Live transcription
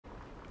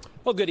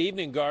Well, good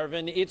evening,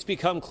 Garvin. It's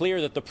become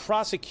clear that the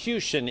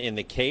prosecution in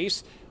the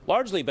case,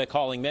 largely by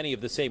calling many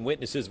of the same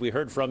witnesses we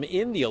heard from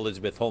in the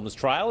Elizabeth Holmes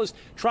trial, is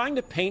trying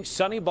to paint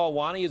Sunny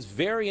Balwani as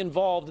very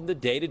involved in the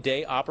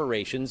day-to-day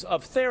operations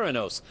of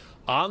Theranos.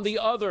 On the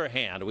other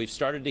hand, we've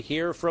started to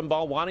hear from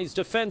Balwani's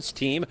defense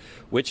team,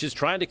 which is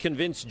trying to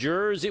convince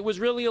jurors it was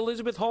really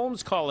Elizabeth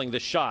Holmes calling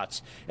the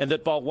shots, and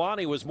that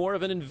Balwani was more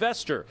of an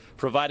investor,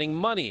 providing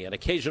money and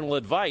occasional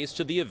advice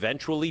to the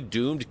eventually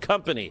doomed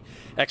company.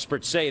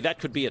 Experts say that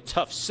could be a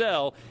tough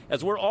sell,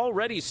 as we're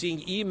already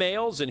seeing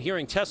emails and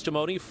hearing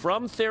testimony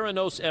from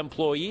Theranos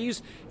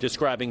employees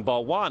describing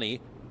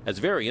Balwani as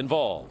very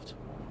involved.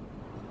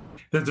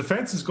 The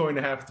defense is going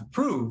to have to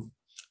prove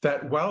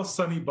that while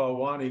Sunny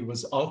Balwani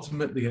was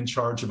ultimately in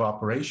charge of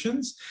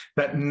operations,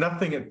 that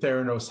nothing at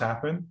Theranos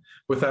happened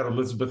without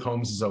Elizabeth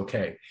Holmes'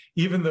 okay,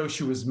 even though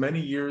she was many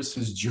years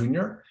his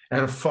junior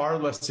and a far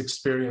less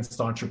experienced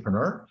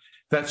entrepreneur,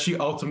 that she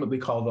ultimately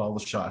called all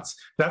the shots.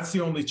 That's the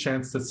only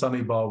chance that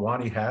Sunny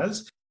Balwani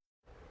has.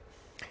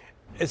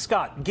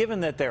 Scott, given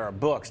that there are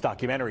books,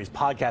 documentaries,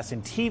 podcasts,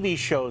 and TV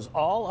shows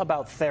all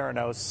about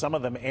Theranos, some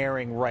of them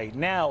airing right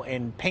now,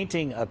 and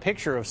painting a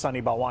picture of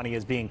Sunny Balwani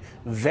as being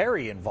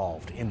very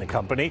involved in the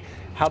company,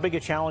 how big a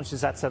challenge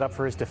does that set up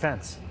for his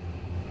defense?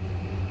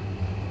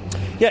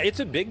 Yeah,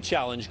 it's a big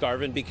challenge,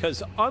 Garvin,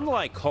 because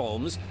unlike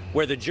Holmes,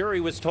 where the jury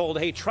was told,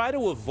 hey, try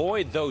to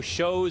avoid those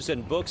shows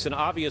and books and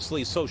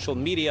obviously social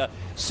media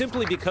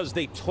simply because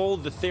they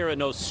told the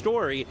Theranos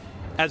story,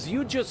 as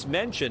you just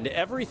mentioned,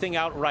 everything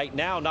out right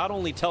now not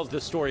only tells the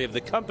story of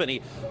the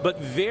company, but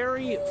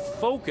very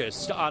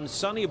focused on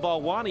Sunny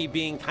Balwani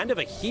being kind of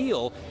a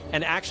heel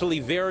and actually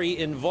very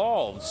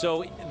involved.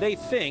 So they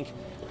think,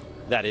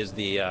 that is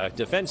the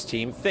defense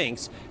team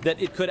thinks, that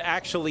it could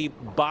actually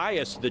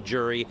bias the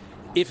jury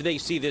if they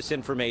see this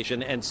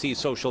information and see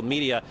social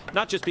media,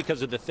 not just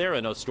because of the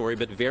Theranos story,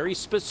 but very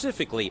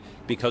specifically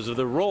because of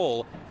the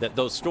role that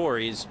those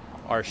stories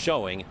are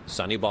showing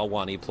Sunny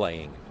Balwani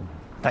playing.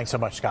 Thanks so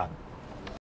much, Scott.